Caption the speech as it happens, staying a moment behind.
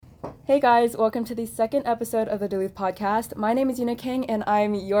Hey guys, welcome to the second episode of the Duluth Podcast. My name is Yuna King and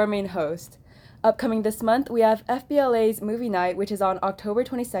I'm your main host. Upcoming this month, we have FBLA's movie night, which is on October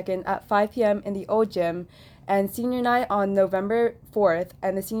 22nd at 5 p.m. in the old gym, and senior night on November 4th,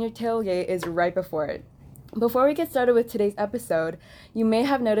 and the senior tailgate is right before it. Before we get started with today's episode, you may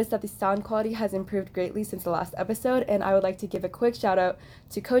have noticed that the sound quality has improved greatly since the last episode, and I would like to give a quick shout out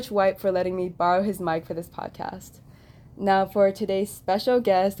to Coach White for letting me borrow his mic for this podcast. Now for today's special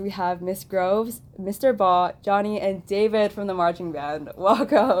guest, we have Miss Groves, Mr. Ball, Johnny, and David from the marching band.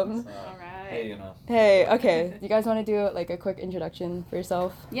 Welcome. All right. Hey, Yuna. Hey, okay. You guys want to do like a quick introduction for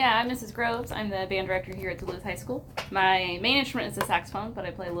yourself? Yeah, I'm Mrs. Groves. I'm the band director here at Duluth High School. My main instrument is the saxophone, but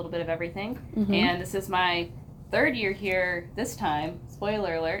I play a little bit of everything. Mm-hmm. And this is my third year here this time.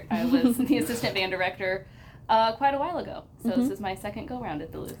 Spoiler alert, I was the assistant band director quite a while ago. So This is my second go-round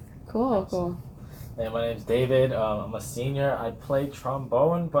at Duluth. Cool, cool. Hey, my name's David. I'm a senior. I play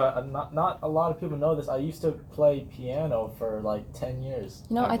trombone, but not a lot of people know this. I used to play piano for like 10 years.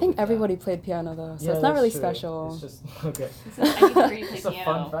 You know, I think everybody played piano though, so Yeah, it's not really true. special. It's just, okay. So I need to hear you play It's a piano.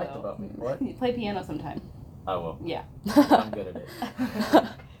 fun fact though. about me. What? You play piano sometime. I will. Yeah. I'm good at it.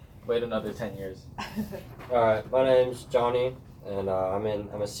 Wait another 10 years. Alright, my name's Johnny, and I'm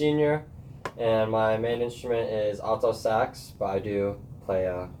a senior, and my main instrument is alto sax, but I do play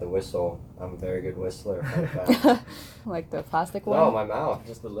the whistle. I'm a very good whistler. fun fact. Like the plastic one? No, my mouth.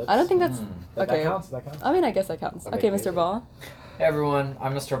 Just the lips. I don't think that's... That okay. counts? That counts? I mean, I guess that counts. I'm Okay, making Mr. it. Ball. Hey everyone,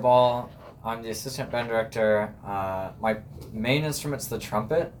 I'm Mr. Ball. I'm the assistant band director. My main instrument's the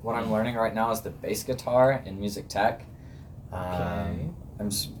trumpet. What I'm learning right now is the bass guitar in music tech. Okay. I'm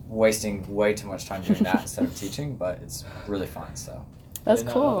just wasting way too much time doing that instead of teaching, but it's really fun, so. That's Did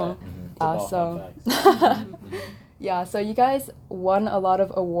not know cool. that. Mhm. It's all So... fun facts. Yeah, so you guys won a lot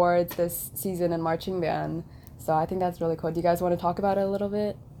of awards this season in marching band, so I think that's really cool. Do you guys want to talk about it a little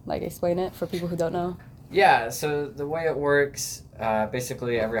bit? Like, explain it for people who don't know? Yeah, so the way it works,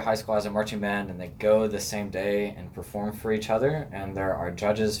 basically every high school has a marching band and they go the same day and perform for each other, and there are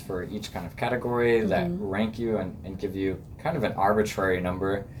judges for each kind of category that rank you and give you kind of an arbitrary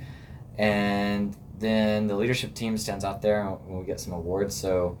number, and then the leadership team stands out there and we get some awards.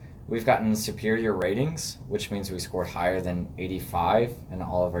 So we've gotten superior ratings, which means we scored higher than 85 in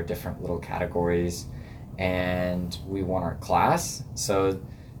all of our different little categories, and we won our class. So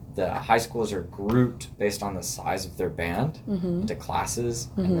the high schools are grouped based on the size of their band into classes,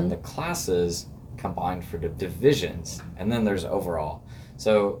 and then the classes combined for the divisions, and then there's overall.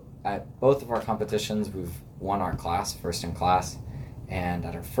 So at both of our competitions, we've won our class, first in class, and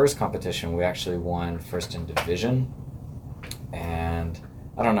at our first competition, we actually won first in division, and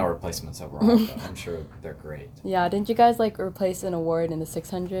I don't know replacements overall, but I'm sure they're great. Yeah, didn't you guys, like, replace an award in the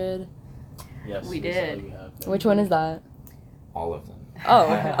 600? Yes, We recently did. we have that. Which one is that? All of them.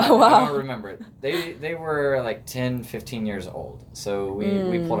 Oh, oh, wow. I don't remember it. They were like 10, 15 years old. So we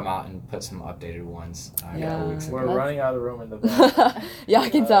pulled them out and put some updated ones a Yeah. couple weeks ago. We're That's- running out of room in the back. Yeah, I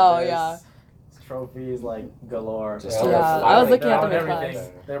can tell, There's yeah. Trophies like galore. Just Yeah, I was looking They're at on them in everything.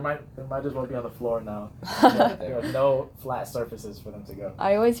 class. They might as well be on the floor now. Yeah. There are no flat surfaces for them to go.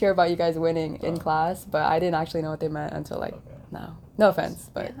 I always hear about you guys winning in Oh. class, but I didn't actually know what they meant until, like, Okay. now. No offense,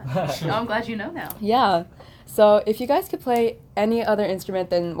 but... No, I'm glad you know now. Yeah. So if you guys could play any other instrument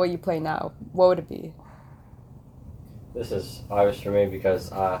than what you play now, what would it be? This is obvious for me because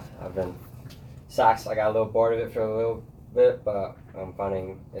I've been sax. I got a little bored of it for a little bit, but I'm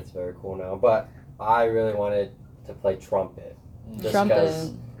finding it's very cool now. But I really wanted to play trumpet. Just Trumpet.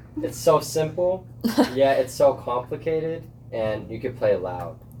 because it's so simple, yet it's so complicated, and you could play it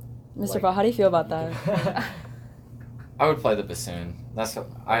loud. Mr. Like- Ball, how do you feel about that? I would play the bassoon. That's what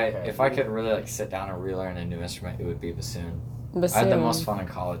Okay. if I could really like sit down and relearn a new instrument, it would be bassoon. Bassoon. I had the most fun in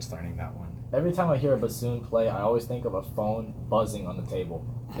college learning that one. Every time I hear a bassoon play, I always think of a phone buzzing on the table.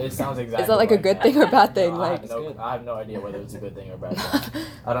 It sounds exactly. Is that like a good thing or bad thing? No, Like, I have no idea whether it's a good thing or a bad thing.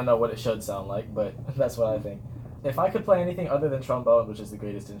 I don't know what it should sound like, but that's what I think. If I could play anything other than trombone, which is the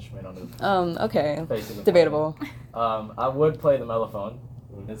greatest instrument on the okay. face of the Debatable. planet, I would play the mellophone.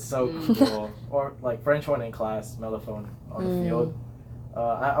 It's so cool. Or like French horn in class, mellophone on the field.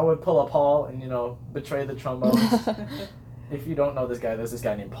 I would pull a Paul and betray the trombones. If you don't know this guy, there's this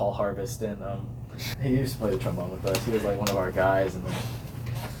guy named Paul Harvest, and he used to play the trombone with us. He was like one of our guys, and then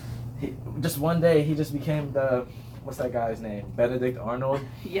he just one day he just became what's that guy's name? Benedict Arnold.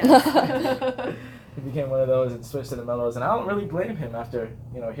 Yes. He became one of those and switched to the mellows, and I don't really blame him after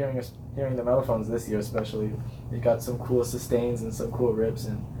hearing the mellophones this year especially. He got some cool sustains and some cool rips,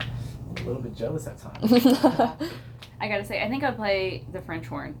 and I'm a little bit jealous at times. I gotta say, I think I'd play the French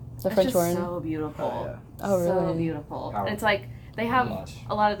horn. The It's French just horn. so beautiful. Oh, yeah. Oh, So really? beautiful. Powerful. It's like They have Much.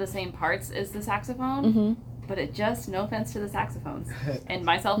 a lot of the same parts as the saxophone, Mm-hmm. but it just, no offense to the saxophones, and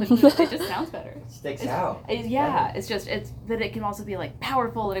myself included, it just sounds better. It sticks It's- out. It's just, that it can also be like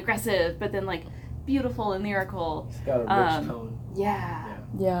powerful and aggressive, but then like beautiful and lyrical. It's got a rich tone. Yeah.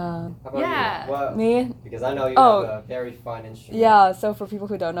 Yeah. How about Yeah. you? What? Me? Because I know you Oh. have a very fun instrument. Yeah, so for people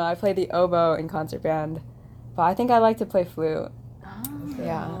who don't know, I play the oboe in concert band. But I think I like to play flute. Oh.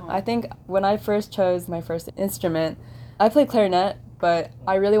 Yeah. I think when I first chose my first instrument, I played clarinet, but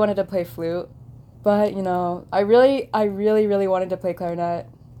I really wanted to play flute. But, you know, I really wanted to play clarinet,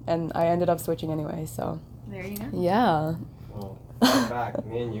 and I ended up switching anyway, so. There you go. Yeah. Well, fun fact,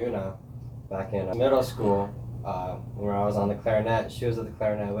 me and Yuna, back in middle school, when I was on the clarinet, she was at the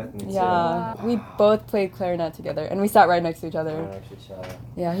clarinet with me too. Yeah. We both played clarinet together, and we sat right next to each other. Right next to each other.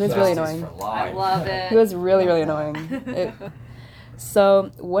 Yeah, he was really Besties annoying. for I life. love it. He was really annoying. So,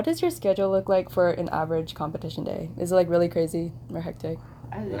 what does your schedule look like for an average competition day? Is it like really crazy or hectic?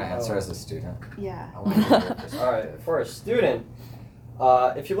 I'm gonna answer as a student. Yeah. I want to hear your perspective. All right, for a student,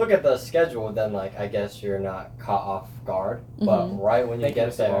 if you look at the schedule, then like I guess you're not caught off guard. But Mhm. right when you Thank you, get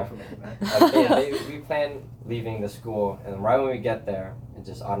Mr. there, Wall, for making that. like, we plan leaving the school, and right when we get there, it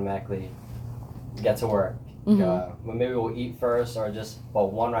just automatically get to work. Mhm. Well, maybe we'll eat first, or just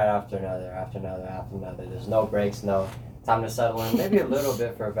one right after another, after another, after another. There's no breaks, no time to settle in. Maybe a little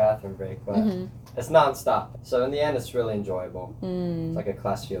bit for a bathroom break, but Mhm. it's nonstop. So in the end, it's really enjoyable. It's Mm. like a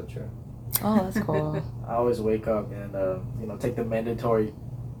class field trip. Oh, that's cool. I always wake up and take the mandatory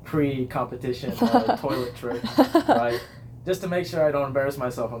pre-competition toilet trick, right? Just to make sure I don't embarrass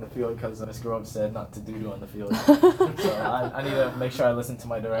myself on the field because Miss Grove said not to do on the field. So I need to make sure I listen to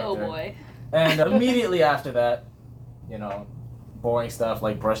my director. Oh boy. And immediately after that, boring stuff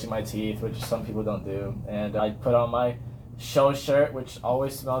like brushing my teeth, which some people don't do, and I put on my show shirt, which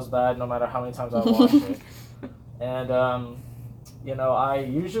always smells bad no matter how many times I wash it. And I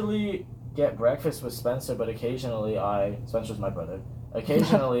usually get breakfast with Spencer, but occasionally Spencer's my brother.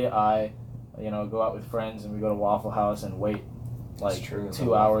 Occasionally I go out with friends and we go to Waffle House and wait like It's true, 2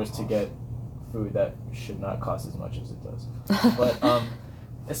 the hours Waffle to House. get food that should not cost as much as it does. But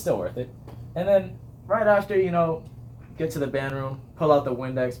it's still worth it. And then right after, get to the band room, pull out the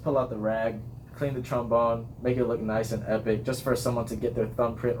Windex, pull out the rag, clean the trombone, make it look nice and epic, just for someone to get their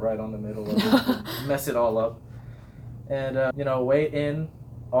thumbprint right on the middle of it, mess it all up. And, wait in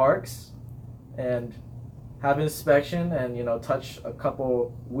arcs and have inspection and, touch a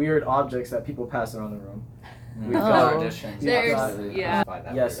couple weird objects that people pass around the room. We've got- traditions. There's- absolutely. yeah.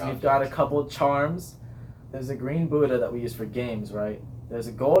 Yes, we've got a couple charms. There's a green Buddha that we use for games, right? There's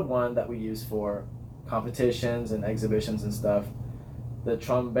a gold one that we use for competitions and exhibitions and stuff. The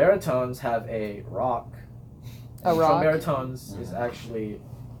trombaritones have a rock. A rock? Trombaritones is actually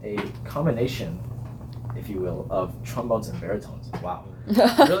a combination, if you will, of trombones and baritones. Wow.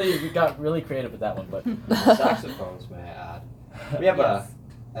 Really, we got really creative with that one, but Saxophones, may I add. We have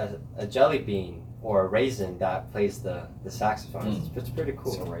a jelly bean or a raisin that plays the saxophones. It's pretty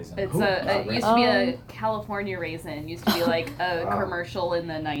cool. It's a raisin. It's Ooh, it used to be a Um, California raisin. Used to be like a Wow. commercial in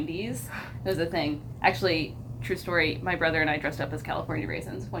the 90s. It was a thing. Actually, true story, my brother and I dressed up as California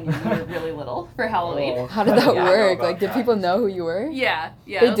raisins when we were really little for Halloween. Oh. How did that Yeah, I know work? about Like, did that. people know who you were? Yeah,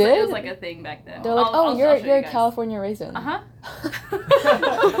 They it was, It did? was like a thing back then. They're like, I'll you're show a you guys. California raisin. Uh-huh.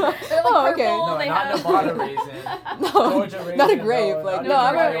 Oh, like okay. purple, No, they not have- Nevada raisin. No, Georgia not a raisin, grape. no, Like, not no,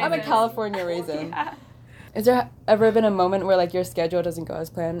 I'm a raisin. California raisin. Yeah. Is there ever been a moment where like your schedule doesn't go as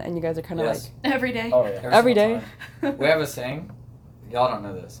planned and you guys are kind of Yes. Every day. Oh, yeah. Every day? We have a saying. Y'all don't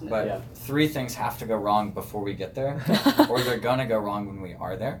know this, but Yeah. 3 things have to go wrong before we get there, or they're gonna go wrong when we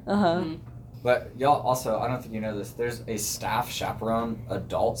are there. Uh huh. Mhm. But y'all also, I don't think you know this. There's a staff chaperone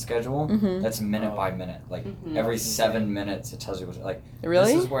adult schedule Mhm. that's minute Oh. by minute. Like Mhm. every That's 7 minutes, it tells you what. Like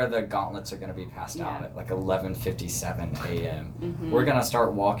Really? this is where the gauntlets are gonna be passed out Yeah. at like 11:57 a.m. Mhm. We're gonna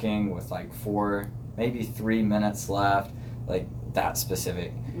start walking with like 4, maybe 3 minutes left, like that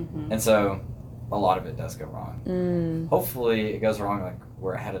specific. Mhm. And so, a lot of it does go wrong. Mm. Hopefully, it goes wrong like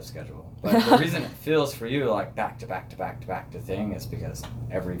we're ahead of schedule. But the reason it feels for you like back to back to back to back to thing is because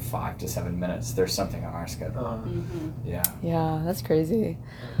every 5 to 7 minutes there's something on our schedule. Mhm. Yeah. Yeah, that's crazy.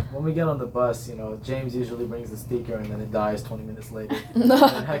 When we get on the bus, James usually brings the speaker and then it dies 20 minutes later. And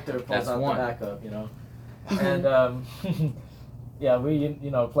then Hector pulls That's out one. the backup, And yeah, we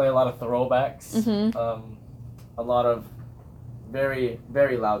play a lot of throwbacks. Mhm. A lot of very,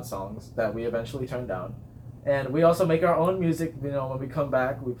 very loud songs that we eventually turn down. And we also make our own music. When we come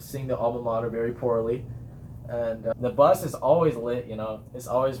back, we sing the alma mater very poorly. And the bus is always lit, you know. It's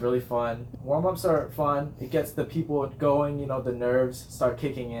always really fun. Warm-ups are fun. It gets the people going, you know, the nerves start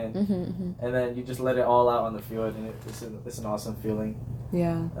kicking in. And then you just let it all out on the field, and it's an awesome feeling.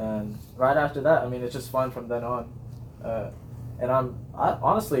 Yeah. And right after that, I mean, it's just fun from then on. And I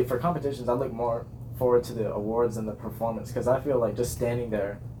honestly, for competitions, I look more forward to the awards and the performance, because I feel like just standing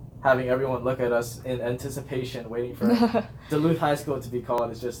there, having everyone look at us in anticipation, waiting for Duluth High School to be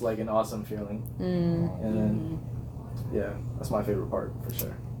called, is just like an awesome feeling. And then, yeah, that's my favorite part for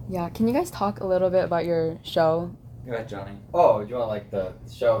sure. Yeah, can you guys talk a little bit about your show? Go ahead, Johnny. Oh, do you want like the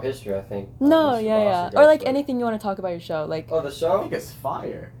show history? I think. No, Mr. yeah. Boss Or like goes for it. anything you want to talk about your show. Like, Oh, the I show? think it's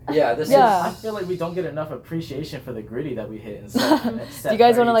fire. Yeah, this Yeah. I is. feel like we don't get enough appreciation for the gritty that we hit in set. do you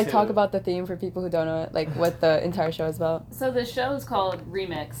guys want to like talk about the theme for people who don't know it, like what the entire show is about? So the show is called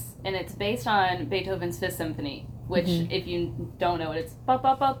Remix, and it's based on Beethoven's Fifth Symphony, which, if you don't know it, it's ba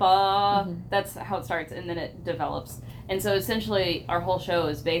ba ba ba. That's how it starts, and then it develops. And so essentially, our whole show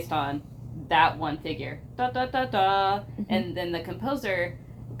is based on that one figure, da da da da, and then the composer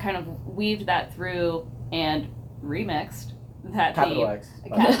kind of weaved that through and remixed that Capital theme. X.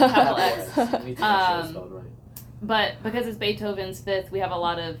 Capital X. We need to make sure it's spelled right. But because it's Beethoven's Fifth, we have a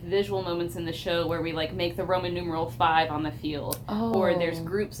lot of visual moments in the show where we like make the Roman numeral 5 on the field, or there's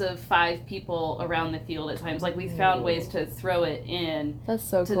groups of 5 people around the field at times. Like we found ways to throw it in That's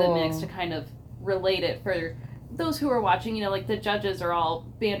so to cool. the mix to kind of relate it for those who are watching. You know, like the judges are all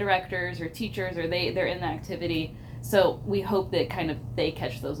band directors or teachers, or they're in the activity. So we hope that kind of they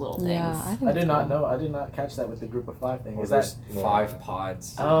catch those little things. Yeah, I think I did that's not cool. know. I did not catch that with the group of 5 thing. Well, Is that? there's 5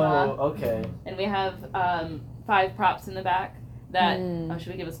 pods. Oh, okay. And we have 5 props in the back that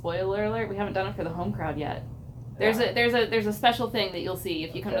should we give a spoiler alert? We haven't done it for the home crowd yet. There's a special thing that you'll see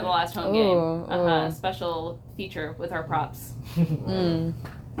if you come to the last home game. A special feature with our props.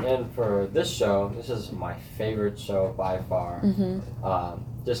 And for this show, this is my favorite show by far.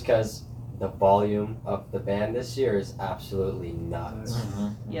 Just because the volume of the band this year is absolutely nuts.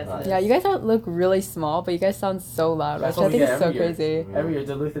 Yes, it is. Yeah, you guys look really small, but you guys sound so loud, That's which I what we think get is so every year. crazy. Every year,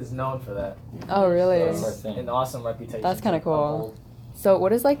 Duluth is known for that. Oh, really? That's our thing. An awesome reputation. That's kind of cool. So,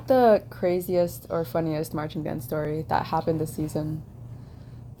 what is like the craziest or funniest marching band story that happened this season?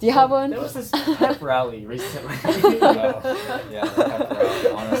 Do you have one? There was this pep rally recently. Yeah, the pep rally,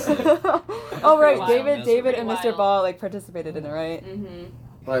 honestly. Oh right, Wild. David and Mr. Wild. Ball like participated in it, right?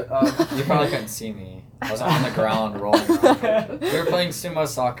 But You probably couldn't see me. I was on the ground rolling around. We were playing sumo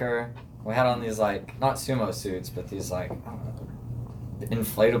soccer. We had on these like, not sumo suits, but these like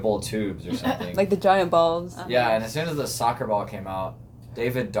inflatable tubes or something. Like the giant balls. Yeah, and as soon as the soccer ball came out,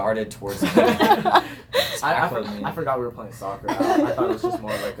 David darted towards me. I forgot we were playing soccer. I thought it was just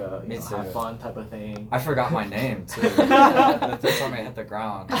more like a Me have too. fun type of thing. I forgot my name too. The first time I hit the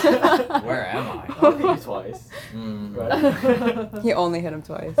ground. Where am I? I hit you twice. Right? He only hit him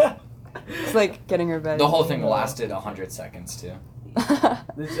twice. It's like getting revenge. The whole thing lasted 100 seconds too.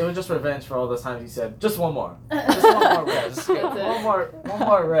 It was just revenge for all those times you said, just one more. Just one more rep. That's it. One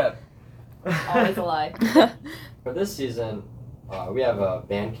more rep. Always a lie. For this season, we have a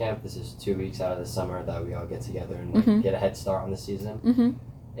band camp. This is 2 weeks out of the summer that we all get together and like, get a head start on the season.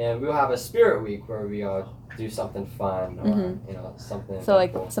 And we'll have a spirit week where we all do something fun or you know something. So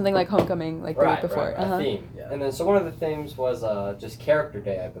like cool. something like homecoming, like the week before. A theme. Yeah. And then so one of the themes was just character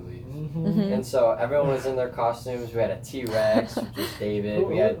day, I believe. And so everyone was in their costumes. We had a T-Rex, which was David.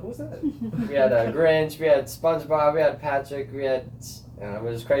 Who was that? We had a Grinch. We had SpongeBob. We had Patrick. We had it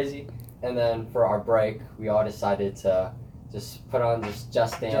was crazy. And then for our break, we all decided to just put on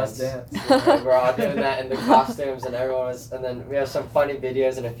Just Dance. We're all doing that in the costumes, and everyone was. And then we have some funny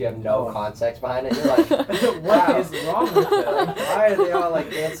videos, and if you have no context behind it, you're like, What is wrong with them? why are they all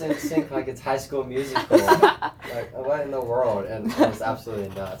like dancing in sync like it's High School Musical? Like, what in the world? And it was absolutely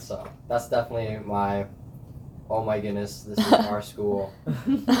nuts. So that's definitely my. Oh my goodness! This is our school.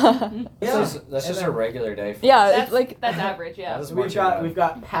 That's just a regular day. For Yeah, That's it's like that's average, yeah. That's So marching we've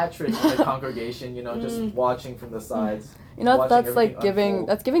got Patrick in the congregation, you know, just watching from the sides. you know watching that's like everything giving unfold.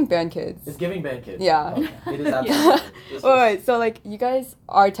 that's giving band kids. It's giving band kids. Yeah. It is absolutely. Wait, so like you guys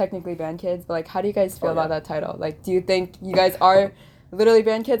are technically band kids, but like how do you guys feel Oh, about yeah. that title? Like, do you think you guys are literally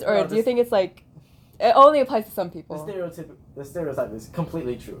band kids, or No, do you this- think it's like it only applies to some people? The stereotype is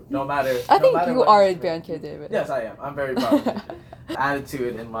completely true. No matter. I no think matter you what are a instrument- band kid, David. Yes, I am. I'm very proud of it.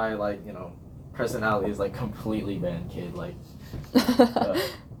 Attitude and my personality is like completely band kid. Like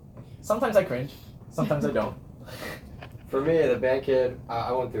sometimes I cringe, sometimes I don't. For me, the band kid,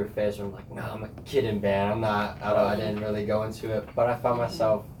 I went through a phase where I'm like, no, I'm a kid in band. I'm not. I didn't really go into it, but I found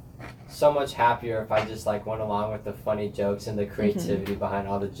myself so much happier if I just like went along with the funny jokes and the creativity behind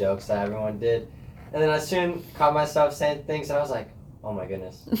all the jokes that everyone did. And then I soon caught myself saying things, and I was like, oh my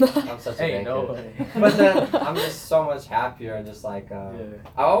goodness, I'm such a band no kid. way. But then I'm just so much happier, just like, Yeah.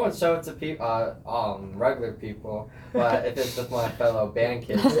 I won't show it to people, regular people, but if it's with my fellow band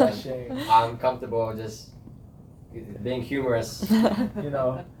kids, then Shame. I'm comfortable just being humorous. You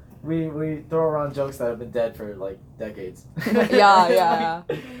know, we throw around jokes that have been dead for like decades. Yeah.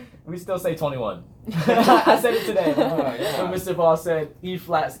 We still say 21. I said it today. Oh, yeah. When Mr. Ball said E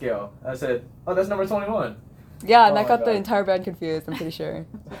flat scale, I said, oh, that's number 21. Yeah, and Oh that my got the God. entire band confused, I'm pretty sure.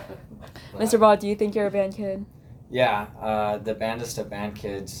 Mr. Ball, do you think you're a band kid? Yeah, the bandest of band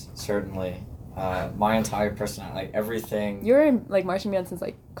kids, certainly. My entire personality, like everything. You were in like marching band since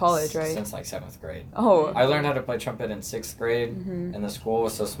like college, right? Since like 7th grade. Oh. I learned how to play trumpet in 6th grade, Mhm. and the school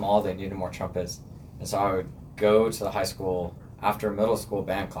was so small they needed more trumpets. And so I would go to the high school after middle school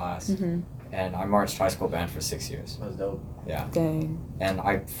band class, Mhm. and I marched high school band for 6 years. That was dope. Yeah. Dang. And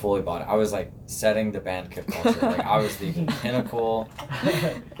I fully bought it. I was like setting the band kid culture. Like I was the pinnacle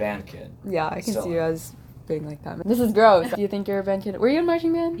band kid. Yeah, I can So- see you as being like that. This is gross. Do you think you're a band kid? Were you in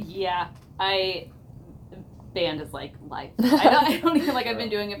marching band? Yeah, band is like life. I don't even like. I've been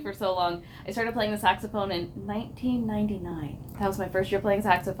doing it for so long. I started playing the saxophone in 1999. That was my first year playing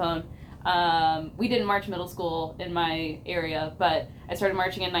saxophone. We didn't march middle school in my area, but I started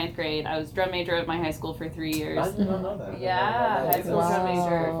marching in 9th grade. I was drum major at my high school for 3 years. I did not know that. Yeah, That's high school drum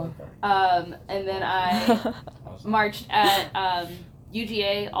major. And then I marched at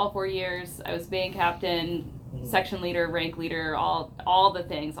UGA all 4 years. I was band captain, section leader, rank leader, all the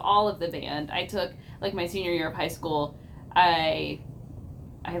things, all of the band. I took like my senior year of high school. I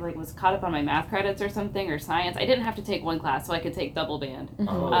like was caught up on my math credits or something, or science. I didn't have to take one class, so I could take double band for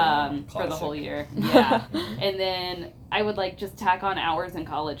the Classic. whole year. Yeah. And then I would like just tack on hours in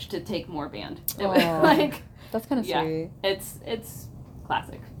college to take more band. It was, Aw. like That's kind of Yeah. sweet. it's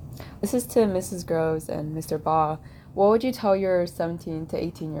classic. This is to Mrs. Groves and Mr. Baugh. What would you tell your 17 to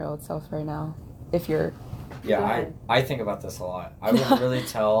 18-year-old self right now? If you're... Yeah, Go ahead. I think about this a lot. I would really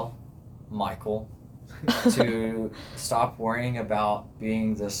tell Michael to stop worrying about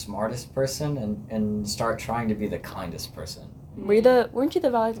being the smartest person and start trying to be the kindest person. Weren't you the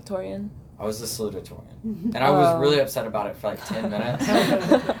valedictorian? I was the salutatorian. And I was really upset about it for like 10 minutes.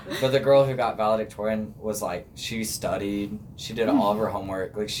 But the girl who got valedictorian was like, she studied, she did all of her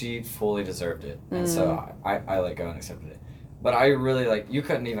homework, like she fully deserved it. And so I let go and accepted it. But I really you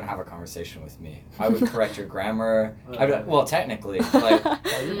couldn't even have a conversation with me. I would correct your grammar. Well, technically, like,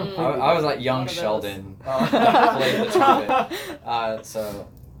 I was like young One of those. Sheldon, played the trumpet. So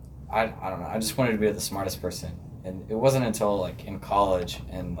I don't know. I just wanted to be the smartest person. And it wasn't until like in college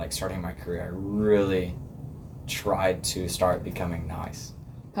and like starting my career, I really tried to start becoming nice.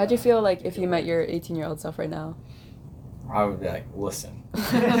 How'd you feel like if you met your 18-year-old self right now? I would be like, listen,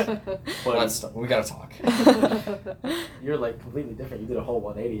 But we gotta talk. you're like completely different. You did a whole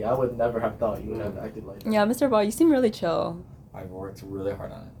 180. I would never have thought you would have acted like that. Yeah, Mr. Baugh, you seem really chill. I worked really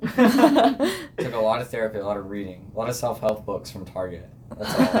hard on it. Took a lot of therapy, a lot of reading, a lot of self-help books from Target.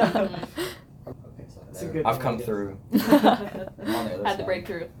 That's all. Okay, so that's a good I've thing, come I guess. through. I'm on the other Had the side.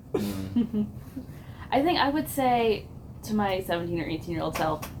 breakthrough. Mm. I think I would say to my 17 or 18-year-old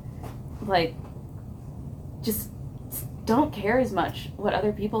self, like, just don't care as much what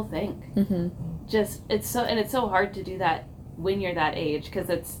other people think. Mm-hmm. Just it's so hard to do that when you're that age,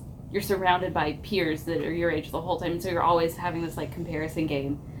 because you're surrounded by peers that are your age the whole time, so you're always having this like comparison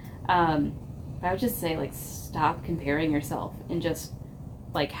game. But I would just say like stop comparing yourself and just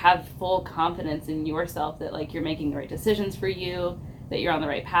like have full confidence in yourself that like you're making the right decisions for you, that you're on the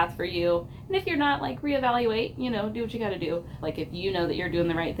right path for you. And if you're not, like reevaluate, do what you got to do. Like if you know that you're doing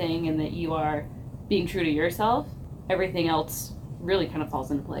the right thing and that you are being true to yourself, everything else really kind of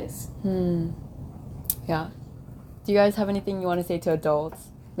falls into place. Yeah. Do you guys have anything you want to say to adults?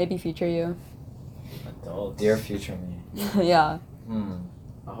 Maybe future you? Adults. Dear future me. Yeah.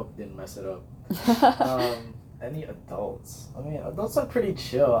 I hope you didn't mess it up. Any adults? I mean, adults are pretty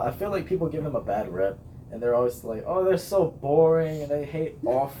chill. I feel like people give them a bad rep, and they're always like, "Oh, they're so boring," and they hate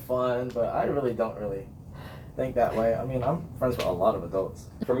all fun. But I really don't think that way. I mean, I'm friends with a lot of adults.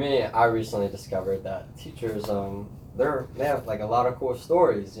 For me, I recently discovered that teachers, they have like a lot of cool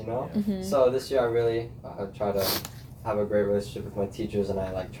stories, Mhm. So this year I really try to have a great relationship with my teachers, and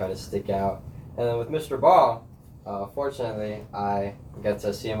I like try to stick out. And then with Mr. Ball, fortunately, I get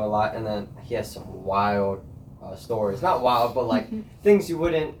to see him a lot, and then he has some wild stories. Not wild, but like things you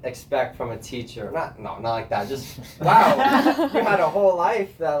wouldn't expect from a teacher. Not like that. Just wow, you had a whole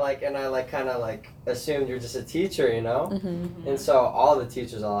life that like, and I like kind of like assumed you're just a teacher, Mm-hmm. And so all the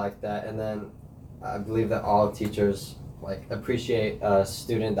teachers are like that, and then I believe that all teachers like appreciate a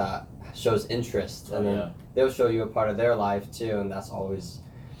student that shows interest, and then they'll show you a part of their life too, and that's always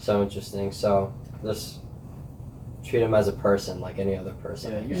so interesting. So just treat them as a person, like any other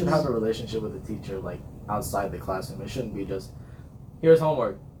person. Yeah, you should have a relationship with the teacher, like outside the classroom. It shouldn't be just, here's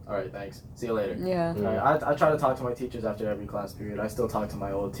homework. All right, thanks. See you later. Yeah. I try to talk to my teachers after every class period. I still talk to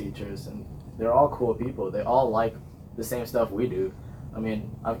my old teachers, and they're all cool people. They all like the same stuff we do. I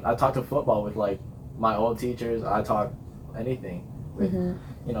mean, I talk to football with like my old teachers. I talk anything with,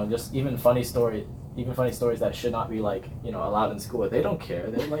 you know, just even funny stories that should not be like, you know, allowed in school. They don't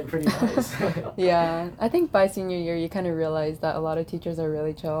care. They're like pretty nice. Yeah, I think by senior year you kind of realize that a lot of teachers are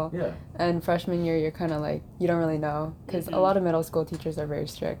really chill. Yeah. And freshman year you're kind of like, you don't really know, because a lot of middle school teachers are very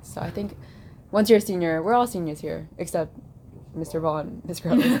strict. So I think once you're a senior, we're all seniors here except Mr. Ball and Ms.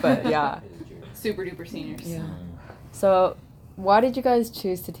 Curtis, but yeah. Super duper seniors. Yeah. So why did you guys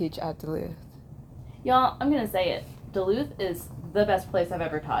choose to teach at Duluth? Y'all, I'm gonna say it. Duluth is the best place I've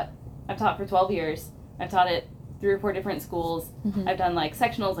ever taught. I've taught for 12 years. I've taught at 3 or 4 different schools. I've done like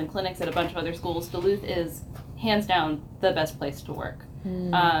sectionals and clinics at a bunch of other schools. Duluth is hands down the best place to work.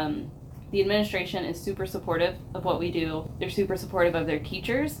 The administration is super supportive of what we do. They're super supportive of their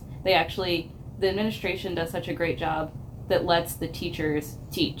teachers. The administration does such a great job that lets the teachers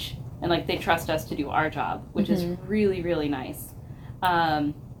teach. And like they trust us to do our job, which is really, really nice.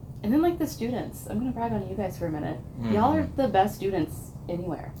 And then like the students, I'm gonna brag on you guys for a minute. Y'all are the best students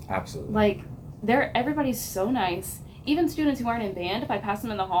anywhere. Absolutely. Like everybody's so nice. Even students who aren't in band, if I pass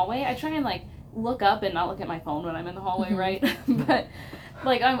them in the hallway, I try and like look up and not look at my phone when I'm in the hallway, right? But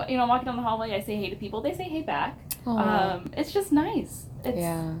like I'm walking down the hallway, I say hey to people, they say hey back. It's just nice.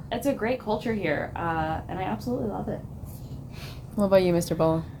 It's a great culture here, and I absolutely love it. What about you, Mr.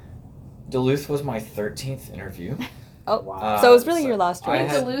 Ball? Duluth was my 13th interview. Oh, wow. So it was really your last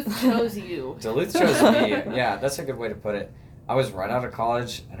choice. Duluth chose you. Duluth chose me. Yeah, that's a good way to put it. I was right out of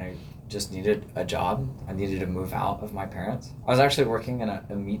college, and I just needed a job. I needed to move out of my parents. I was actually working in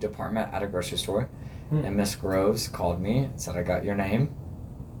a meat department at a grocery store, and Miss Groves called me and said, I got your name.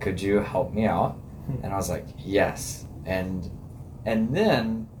 Could you help me out? And I was like, yes. And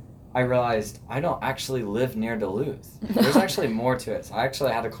then I realized I don't actually live near Duluth. There's actually more to it. So I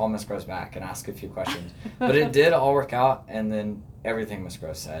actually had to call Miss Groves back and ask a few questions. But it did all work out, and then everything Miss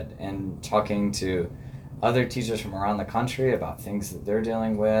Groves said, and talking to other teachers from around the country about things that they're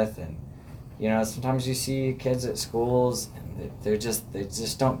dealing with, and you know, sometimes you see kids at schools and they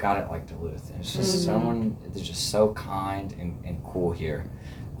just don't got it like Duluth. And it's just they're just so kind and cool here.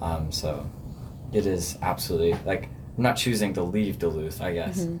 So it is absolutely like, I'm not choosing to leave Duluth, I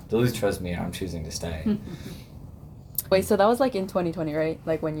guess. Duluth chose me, and I'm choosing to stay. Wait, so that was like in 2020, right?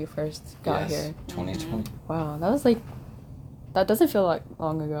 Like when you first got here? 2020. Wow, that was like, that doesn't feel like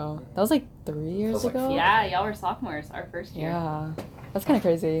long ago. That was like 3 years ago? Yeah, y'all were sophomores our first year. Yeah. That's kind of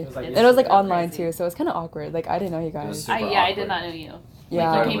crazy. It was like so online crazy. too, so it's kind of awkward. Like I didn't know you guys. I did not know you.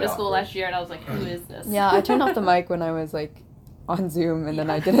 Yeah. Like, you came to school last year, and I was like, who is this? Yeah, I turned off the mic when I was like on Zoom, and then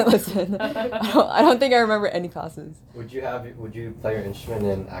I didn't listen. I don't think I remember any classes. Would you play your instrument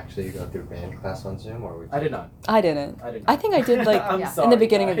and actually go through band class on Zoom, or would you? I did not. I didn't. I think I did like in the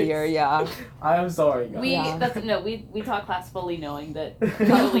beginning of the year. Yeah. I'm sorry, guys. We taught class fully knowing that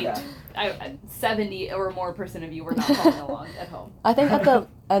probably 70 or more percent of you were not following along at home. I think at the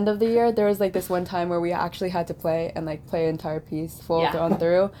end of the year there was like this one time where we actually had to play an entire piece full on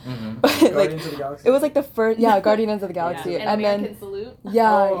through. But like Guardians of the Galaxy? it was like the first Guardians of the Galaxy, and then salute.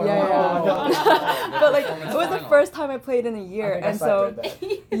 yeah. Oh, But like it was the first time I played in a year, and so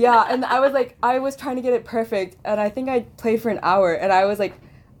and I was trying to get it perfect, and I think I played for an hour, and I was like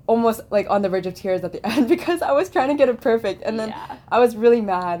almost like on the verge of tears at the end because I was trying to get it perfect, and then I was really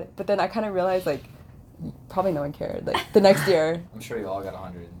mad, but then I kind of realized like probably no one cared. Like the next year, I'm sure you all got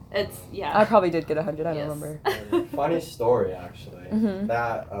 100. I probably did get 100. I don't remember. Funny story actually.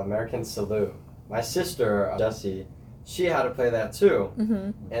 That American Salute. My sister Jessie, she had to play that too,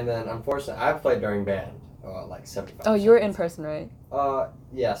 and then unfortunately I played during band, like 75. Oh, you were in person, right?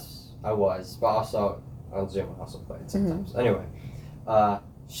 Yes, I was, but also on Zoom I also played sometimes. Anyway,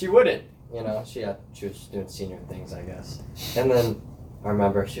 she wouldn't, she was doing senior things, I guess. And then I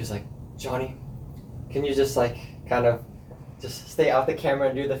remember she was like, Johnny, can you just like kind of just stay out the camera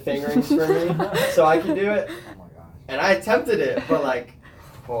and do the fingerings for me so I can do it? Oh my gosh. And I attempted it, but like,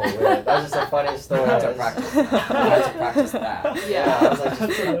 oh man, that was just a funny story. I had to practice that. Yeah. I was like,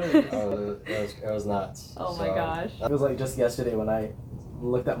 it was nuts. Oh my gosh. It was like just yesterday when I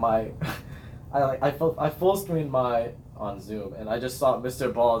looked at my, I full screened on Zoom, and I just saw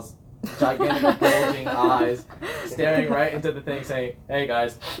Mr. Ball's gigantic bulging eyes staring right into the thing saying, hey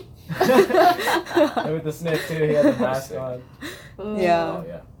guys. And with the sniff too, he had the mask on. Yeah. Oh,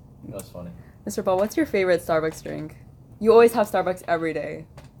 yeah. That's funny. Mr. Ball, what's your favorite Starbucks drink? You always have Starbucks every day.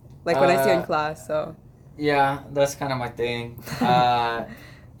 Like when I see you in class, so. Yeah, that's kind of my thing.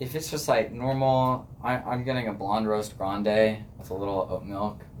 If it's just like normal, I'm getting a blonde roast grande with a little oat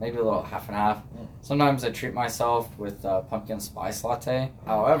milk, maybe a little half and half. Sometimes I treat myself with a pumpkin spice latte.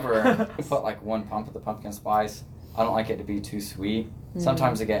 However, I put like 1 pump of the pumpkin spice. I don't like it to be too sweet.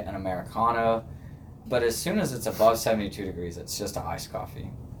 Sometimes I get an Americano. But as soon as it's above 72 degrees, it's just an iced coffee.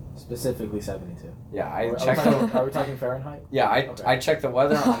 Specifically 72. Yeah, Are we talking Fahrenheit? Yeah, Okay. I check the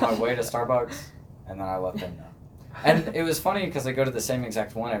weather on my way to Starbucks, and then I let them know. And it was funny because I go to the same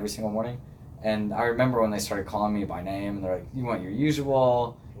exact one every single morning, and I remember when they started calling me by name, and they're like, "You want your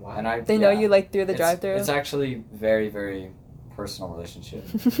usual?" Wow. And They know you like through the drive-thru? It's actually very, very personal relationship.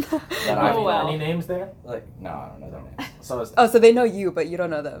 Any names there? Like, no, I don't know their names. So so they know you, but you don't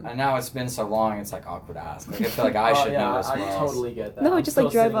know them. And now it's been so long, it's like awkward to ask. Like, I feel like I should know as well. I totally get that. No, I'm just still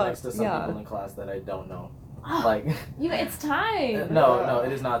like drive sitting up. next to some Yeah. people in class that I don't know. Oh, Like, it's time. no,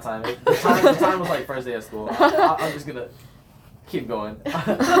 it is not time. The time was like first day of school. I'm just gonna keep going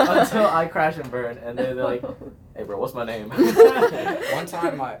until I crash and burn, and then they're like, "Hey, bro, what's my name?" One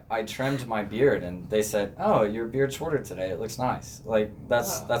time I trimmed my beard and they said, "Oh, your beard's shorter today. It looks nice." Like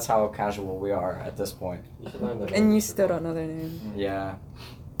that's how casual we are at this point. You should learn the And you names. still don't know their name. Yeah,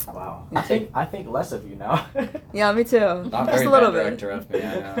 Wow. Me I think less of you now. Yeah, me too. not Just very a little bad bit. director of me.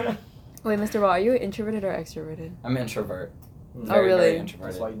 I know. Wait, Mr. Ball, are you introverted or extroverted? I'm introvert. Oh, Very, really? Very That's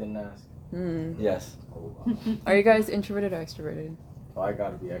introverted. why you didn't ask. Hmm. Yes. Are you guys introverted or extroverted? Oh, I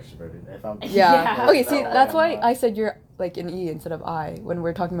gotta be extroverted. If I'm Yeah. Yeah. Okay, see, No, that's I'm why not. I said you're like an E instead of I when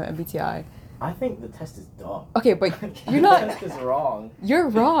we're talking about MBTI. I think the test is dumb. Okay, but you're The not. test is wrong. You're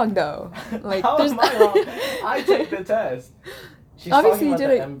wrong though. Like, How there's am I wrong? I take the test. She's Obviously talking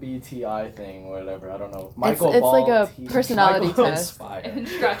you about the MBTI thing or whatever. I don't know. It's like a personality Michael- test.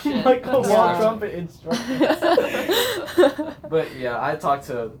 Instruction. Michael Yeah. Trumpet instructions. But yeah, I talked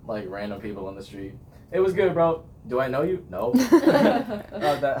to like random people on the street. It was good, bro. Do I know you? No.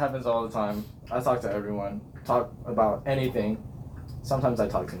 That happens all the time. I talk to everyone. Talk about anything. Sometimes I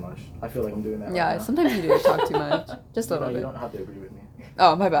talk too much. I feel like I'm doing that. right Yeah, now. sometimes you do talk too much. Just a You know, little you bit. don't have to agree with me.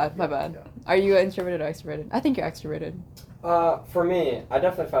 Oh, my bad. My bad. Yeah. Are you introverted or extroverted? I think you're extroverted. For me, I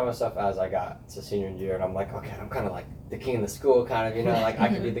definitely found myself as I got to senior year, and I'm like, okay, I'm kind of like the king of the school, kind of, you know, like I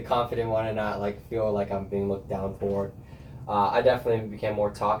could be the confident one and not like feel like I'm being looked down for. I definitely became more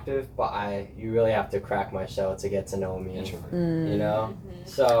talkative, but you really have to crack my shell to get to know me, Introvert. you know.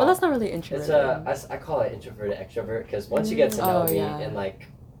 So Well, that's not really it's introverted. I call it introverted extrovert because once you get to know Oh, me yeah. and like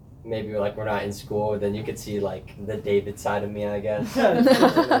maybe like we're not in school, then you could see like the David side of me, I guess. Yeah, And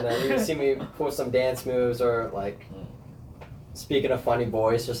then you can see me pull some dance moves or like speak in a funny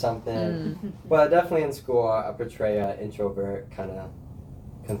voice or something. Mm. But definitely in school, I portray an introvert, kind of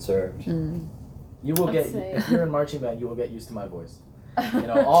conserved. Mm. You will Let's get say- if you're in marching band, you will get used to my voice. You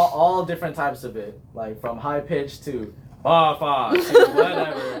know, all different types of it, like from high pitch to ba fa to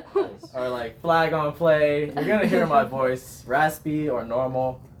whatever, or like flag on play. You're gonna hear my voice, raspy or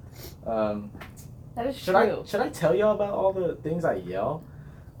normal. That is Should true. I tell y'all about all the things I yell?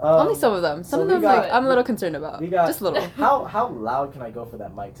 Only some of them. Some so of we them, got- like, I'm a little concerned about. We got Just a little. How loud can I go for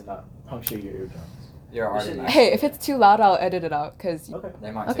that mic to not puncture your eardrums? You're already should- nice. Hey, if it's too loud, I'll edit it out, because... Okay,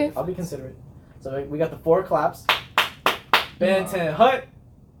 They might Okay. take I'll be considerate. So we got the 4 claps. Band 10 hut.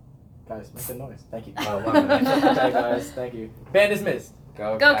 Guys, make the noise. Thank you. Oh, my bad. Okay, guys, thank you. Band dismissed.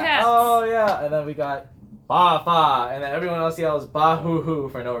 Go Go Cats. Cats. Oh yeah, and then we got ba fa, and then everyone else yells ba hoo hoo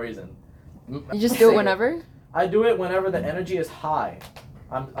for no reason. You just do it whenever? I do it whenever the energy is high.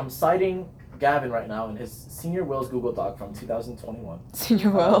 I'm citing Gavin right now in his senior Will's Google Doc from 2021.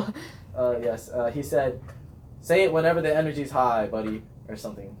 Senior Will. Yes, he said, "Say it whenever the energy's high, buddy," or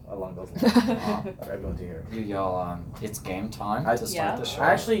something along those lines. For everyone to hear. You yell, it's game time I- to start Yeah. the show.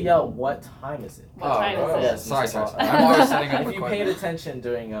 I actually yell, "What time is it?" What time is it? Yes, Sorry, Mr. sorry. Paul. I'm always setting up If you paid equipment. attention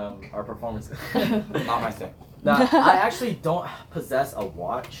during our performances. Not my thing. Now, I actually don't possess a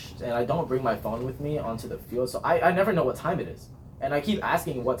watch, and I don't bring my phone with me onto the field, so I never know what time it is. And I keep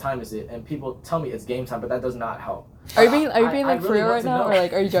asking what time is it, and people tell me it's game time, but that does not help. Are you being I like for really real want right to now, know. or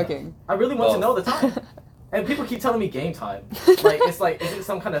like are you joking? I really want to Both. know the time. And people keep telling me game time. Like, is it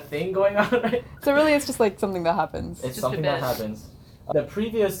some kind of thing going on, right? So really, it's just like something that happens. It's Just a something that bit. happens. The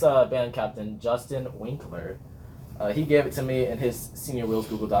previous band captain, Justin Winkler, he gave it to me in his senior Wheels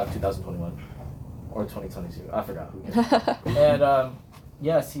Google Doc 2021. Or 2022. I forgot who gave it. And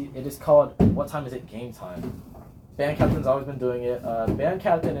yes, it is called What Time Is It Game Time. Band captain's always been doing it. Band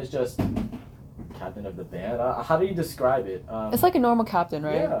captain is just captain of the band. How do you describe it? It's like a normal captain,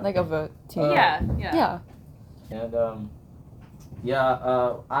 right? Yeah. Like of a team. Yeah. Yeah. And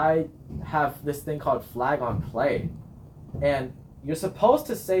Yeah, I have this thing called flag on play. And you're supposed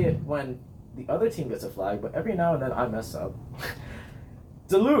to say it when the other team gets a flag, but every now and then I mess up.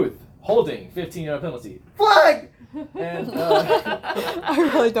 Duluth, holding, 15-yard penalty. Flag! And I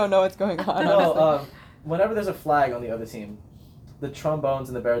really don't know what's going on. no, whenever there's a flag on the other team, the trombones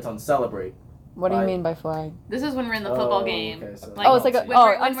and the baritones celebrate. What do you mean by flag? This is when we're in the football game. Okay, so Oh, it's like a, when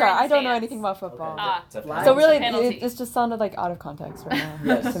we're I'm in sorry, the I don't know stands. anything about football. Okay. Ah, So really, penalty. it just sounded like out of context right now.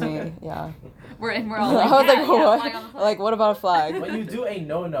 Yes. To me, yeah. we're all I like, was like, yeah, what? flag on the flag. Like, what about a flag? When you do a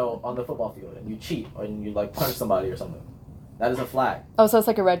no-no on the football field and you cheat or you like punch somebody or something, that is a flag. Oh, so it's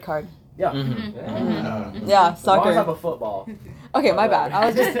like a red card. Yeah. Mhm. Yeah, As long as I have soccer. a football. Okay, my bad.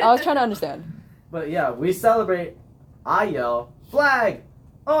 I was trying to understand. But yeah, we celebrate. I yell, flag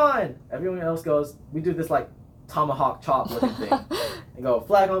on! Everyone else goes, we do this like tomahawk chop looking thing. And go,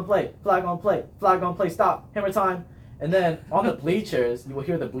 flag on play, flag on play, flag on play, stop, hammer time. And then on the bleachers, you will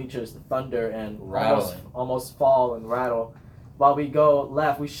hear the bleachers thunder and almost fall and rattle. While we go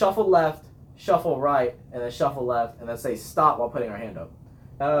left, we shuffle left, shuffle right, and then shuffle left, and then say stop while putting our hand up.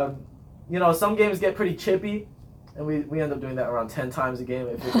 You know, some games get pretty chippy, and we end up doing that around 10 times a game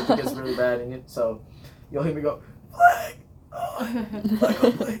if it gets really bad. And so you'll hear me go, flag on, flag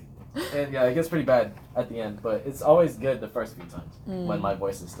on play. And yeah, it gets pretty bad at the end, but it's always good the first few times when my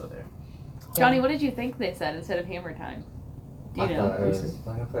voice is still there. Johnny, what did you think they said instead of hammer time? Do you I know? thought it was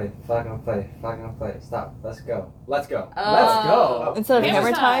flag on play, flag on play, flag on play. Stop. Let's go. Let's go. Let's go. Instead of Hammer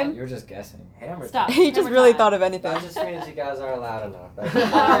hammer time. time, You're just guessing. Hammer. Stop. he just Hammer really time. thought of anything. That just means you guys aren't loud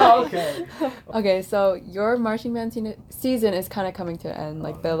enough. Okay. Okay, so your marching band season is kind of coming to an end.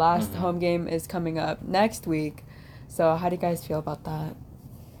 Like the last Mhm. home game is coming up next week. So how do you guys feel about that?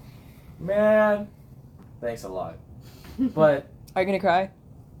 Man, thanks a lot. But Are you gonna cry?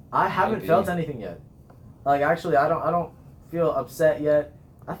 I haven't Maybe. felt anything yet. Like actually, I don't feel upset yet.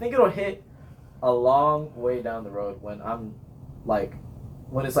 I think it'll hit a long way down the road when I'm like,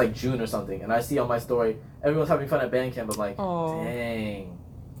 when it's like June or something, and I see on my story everyone's having fun at band camp. I'm like, Aw. dang,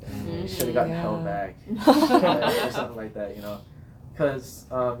 Mhm. should have gotten Yeah. held back or something like that, you know? Because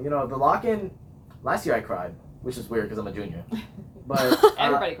you know, the lock-in last year I cried, which is weird because I'm a junior. But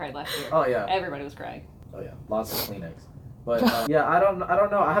Everybody cried last year. oh yeah. Everybody was crying. Oh yeah, lots of Kleenex. But yeah, I don't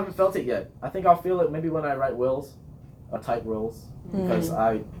know. I haven't felt it yet. I think I'll feel it maybe when I write wills, type wills, because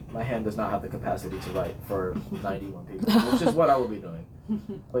my hand does not have the capacity to write for 91 people, which is what I will be doing.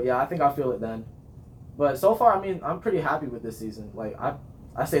 But yeah, I think I'll feel it then. But so far, I mean, I'm pretty happy with this season. Like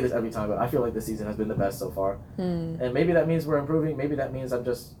I say this every time, but I feel like this season has been the best so far. And maybe that means we're improving. Maybe that means I'm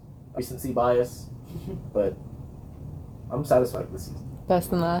just recency bias. But I'm satisfied with this season.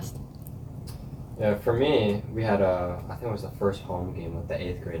 Best and last. Yeah, for me, we had I think it was the first home game with the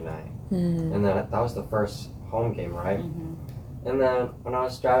 8th grade night. And then that was the first home game, right? Mm-hmm. And then when I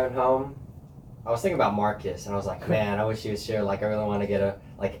was driving home, I was thinking about Marcus, and I was like, man, I wish he was here. Like, I really want to get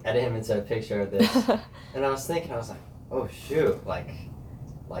edit him into a picture of this. And I was thinking, I was like, oh shoot, like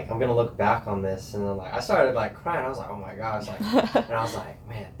I'm gonna look back on this, and then like I started like crying. I was like, oh my gosh, like, and I was like,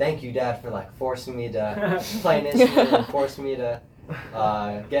 man, thank you, Dad, for like forcing me to play an instrument and force me to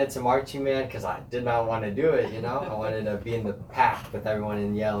get into marching band, because I did not want to do it, you know. I wanted to be in the pack with everyone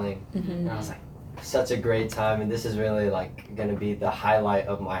and yelling. And I was like, such a great time, and this is really like gonna be the highlight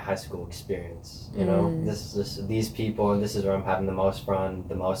of my high school experience, you know. This is these people, and this is where I'm having the most fun,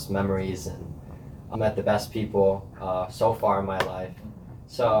 the most memories, and I met the best people so far in my life.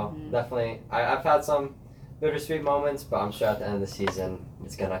 So definitely I've had some bittersweet moments, but I'm sure at the end of the season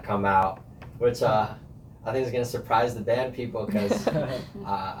it's gonna come out, which I think is gonna surprise the band people, because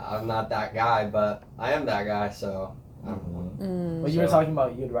I'm not that guy, but I am that guy. So Well, you were talking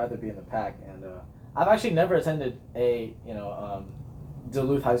about you'd rather be in the pack, and I've actually never attended a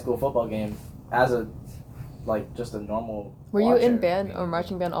Duluth high school football game as a like just a normal. Were you in watcher. band or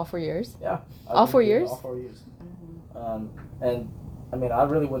marching band all 4 years? Yeah. All 4 years? All 4 years. And I mean, I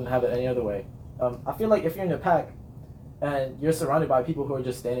really wouldn't have it any other way. I feel like if you're in the pack and you're surrounded by people who are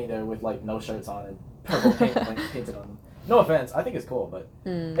just standing there with like no shirts on and purple paint painted on them. No offense, I think it's cool, but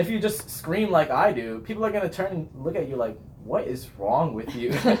if you just scream like I do, people are gonna turn and look at you like, what is wrong with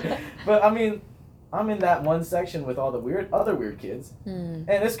you? But I mean, I'm in that one section with all the other weird kids, and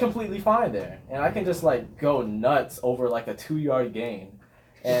it's completely fine there. And I can just like go nuts over like a 2-yard gain,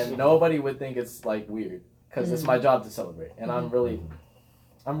 and nobody would think it's like weird, because it's my job to celebrate. And I'm really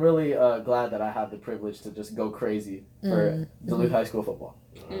glad that I have the privilege to just go crazy for Duluth high school football.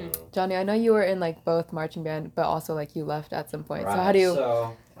 Johnny, I know you were in like both marching band, but also like you left at some point. Right. So how do you?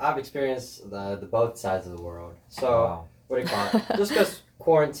 So I've experienced the both sides of the world. So Wow. what do you call it? Just because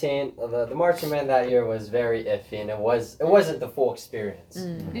quarantine. The marching band that year was very iffy, and it wasn't the full experience.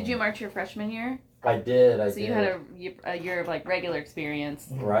 Did you march your freshman year? I did. So you had a year of like regular experience,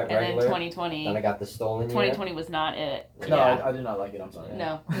 right, and regular. then 2020. Then I got the stolen year. 2020 was not it. No, Yeah. I did not like it. I'm sorry.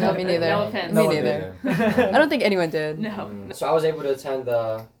 No. No, me neither. No offense. Me one neither. did. I don't think anyone did. No. So I was able to attend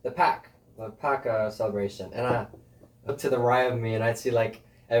the pack celebration, and I looked to the right of me, and I'd see like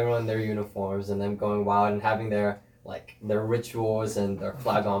everyone in their uniforms, and them going wild and having their rituals and their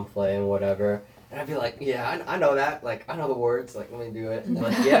flag on play and whatever. And I'd be like, yeah, I know that. Like, I know the words. Like, let me do it. And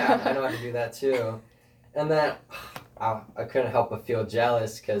like, yeah, I know how to do that too. And then I couldn't help but feel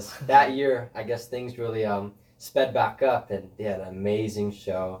jealous because that year, I guess things really sped back up, and they had an amazing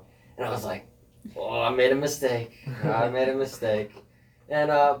show. And I was like, oh, I made a mistake. And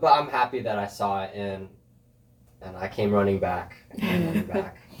but I'm happy that I saw it, and I came running back.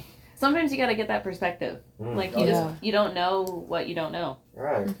 Sometimes you gotta get that perspective. Like you don't know what you don't know.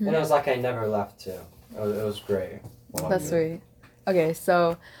 Right. And it was like I never left too. It was great. That's sweet. Okay,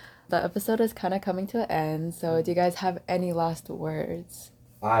 so the episode is kind of coming to an end. So do you guys have any last words?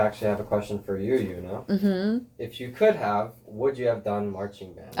 I actually have a question for you, If you could have, would you have done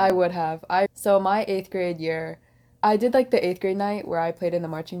marching band? I would have. So my 8th grade year, I did like the 8th grade night where I played in the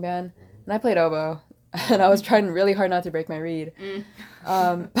marching band, and I played oboe. And I was trying really hard not to break my reed.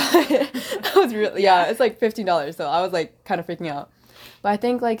 But that was really, it's like $15, so I was like kind of freaking out. But I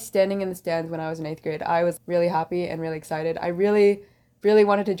think like standing in the stands when I was in 8th grade, I was really happy and really excited. I really, really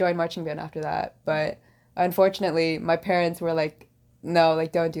wanted to join marching band after that. But unfortunately, my parents were like, no,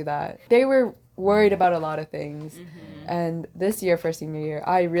 like don't do that. They were worried about a lot of things. And this year, for senior year,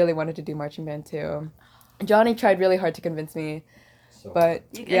 I really wanted to do marching band too. Johnny tried really hard to convince me. But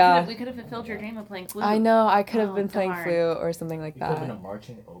we could have fulfilled your dream of playing flute. I know, I could have been playing flute or something like that. You could have been a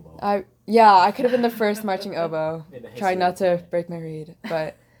marching oboe. I could have been the first marching oboe. Trying not to break my reed.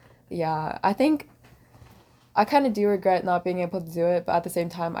 But yeah, I think I kind of do regret not being able to do it, but at the same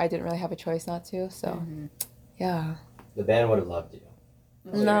time, I didn't really have a choice not to. So yeah. The band would have loved you.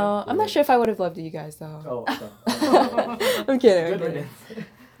 No, I'm not sure if I would have loved you guys though. Oh, I'm kidding.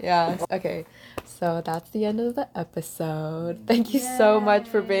 Yeah. Okay. So that's the end of the episode. Thank you so much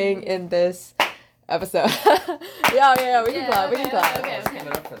for being in this episode. yeah. We can clap. Okay. Give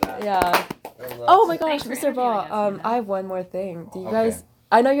it up for that. Yeah. Oh my gosh, Thanks for Mr. Ball. interviewing us, I have one more thing. Do you Okay. guys?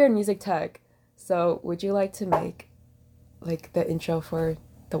 I know you're in music tech, so would you like to make, like, the intro for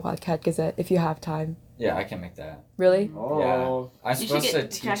the Wildcat Gazette if you have time? Yeah, I can make that. Really? Oh. I'm You should supposed to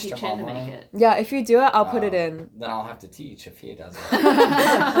get teach Jackie Chan to tomorrow. make it. Yeah. If you do it, I'll put it in. Then I'll have to teach if he does it.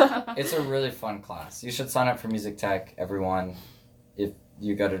 It's a really fun class. You should sign up for music tech, everyone, if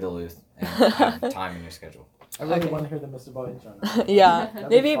you go to Duluth and have time in your schedule. I really Okay. want to hear the Mr. Ball intro. Yeah. That'd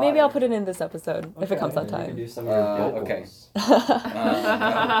be maybe I'll fire. put it in this episode if it comes on You can time. do some of your vocals.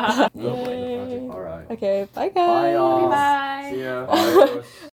 Okay. We'll play the project. All right. Okay. Bye guys. Bye, y'all. Bye. See ya. Bye.